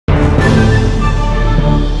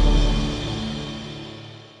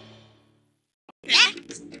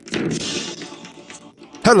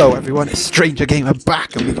Hello everyone, it's Stranger Gamer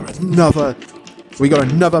back, and we got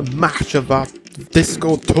another match of our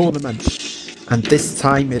Discord tournament. And this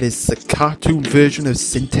time it is the cartoon version of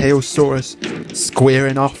Tsintaosaurus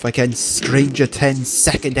squaring off against Stranger10's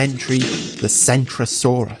second entry, the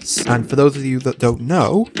Tsintaosaurus. And for those of you that don't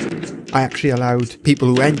know, I actually allowed people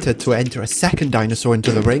who entered to enter a second dinosaur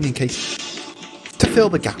into the ring in case to fill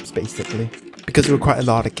the gaps, basically, because there were quite a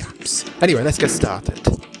lot of gaps. Anyway, let's get started.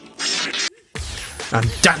 And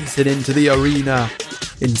dancing into the arena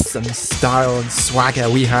in some style and swagger,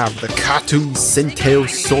 we have the cartoon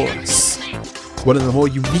Tsintaosaurus. One of the more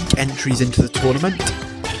unique entries into the tournament.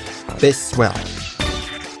 This, well,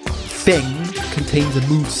 thing contains a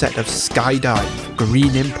moveset of Skydive,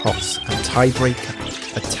 Green Impulse and Tiebreaker,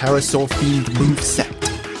 a pterosaur themed moveset.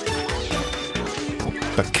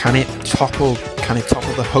 But can it topple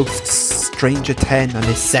the hosts Stranger10 and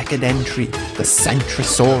his second entry, the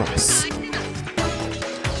Tsintaosaurus?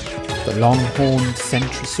 The long-horned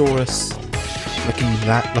Tsintaosaurus,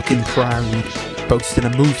 looking proud, boasting a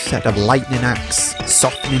moveset of Lightning Axe,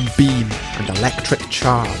 Softening Beam, and Electric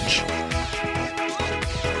Charge.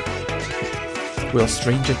 Will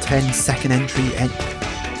Stranger10's second entry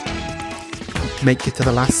make it to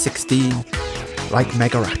the last 16 like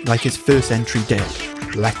his first entry did?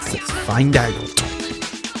 Let's find out.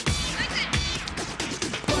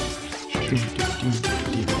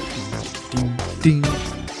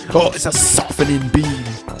 Oh, it's a softening beam.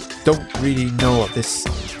 Don't really know what this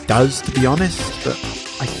does, to be honest, but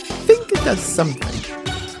I think it does something.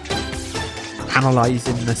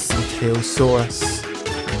 Analysing the Tsintaosaurus,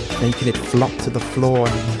 making it flop to the floor,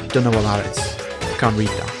 and don't know what that is. Can't read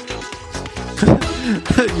that.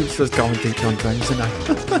 Useless commentator on times, isn't I?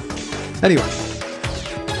 Anyway.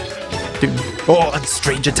 Oh, and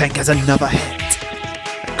Stranger10 has another hit.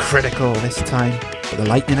 A critical this time, but the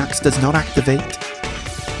Lightning Axe does not activate.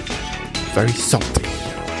 Very salty.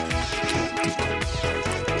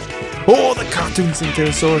 Oh, the cartoon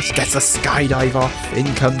Tsintaosaurus gets a skydive off.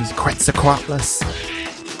 In comes Quetzalcoatlus.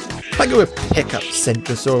 Like a pick-up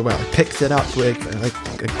Tsintaosaurus. Well, it picks it up with a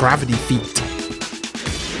gravity feat.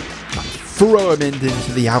 And throw him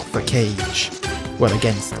into the alpha cage. Well,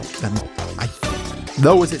 against it. And I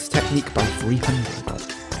lowers its technique by 300.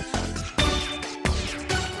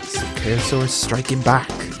 Tsintaosaurus striking back.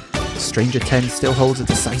 Stranger10 still holds a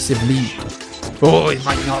decisive lead. Oh, it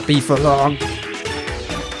might not be for long.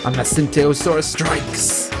 And the Tsintaosaurus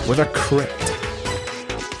strikes with a crit.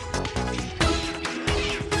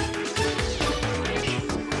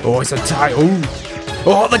 Oh, it's a tie.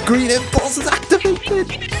 Oh, the Green Impulse is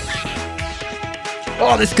activated.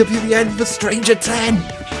 Oh, this could be the end for Stranger10.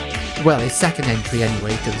 Well, his second entry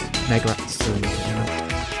anyway, because Megarat's still in the tournament.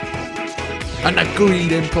 And the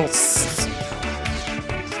Green Impulse.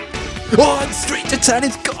 Oh, and Stranger10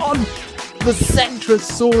 is gone! The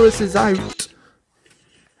Tsintaosaurus is out!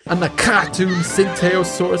 And the cartoon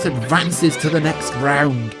Tsintaosaurus advances to the next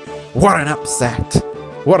round. What an upset!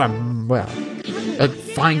 What a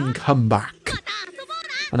fine comeback.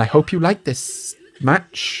 And I hope you like this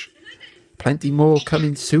match. Plenty more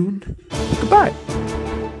coming soon. Goodbye.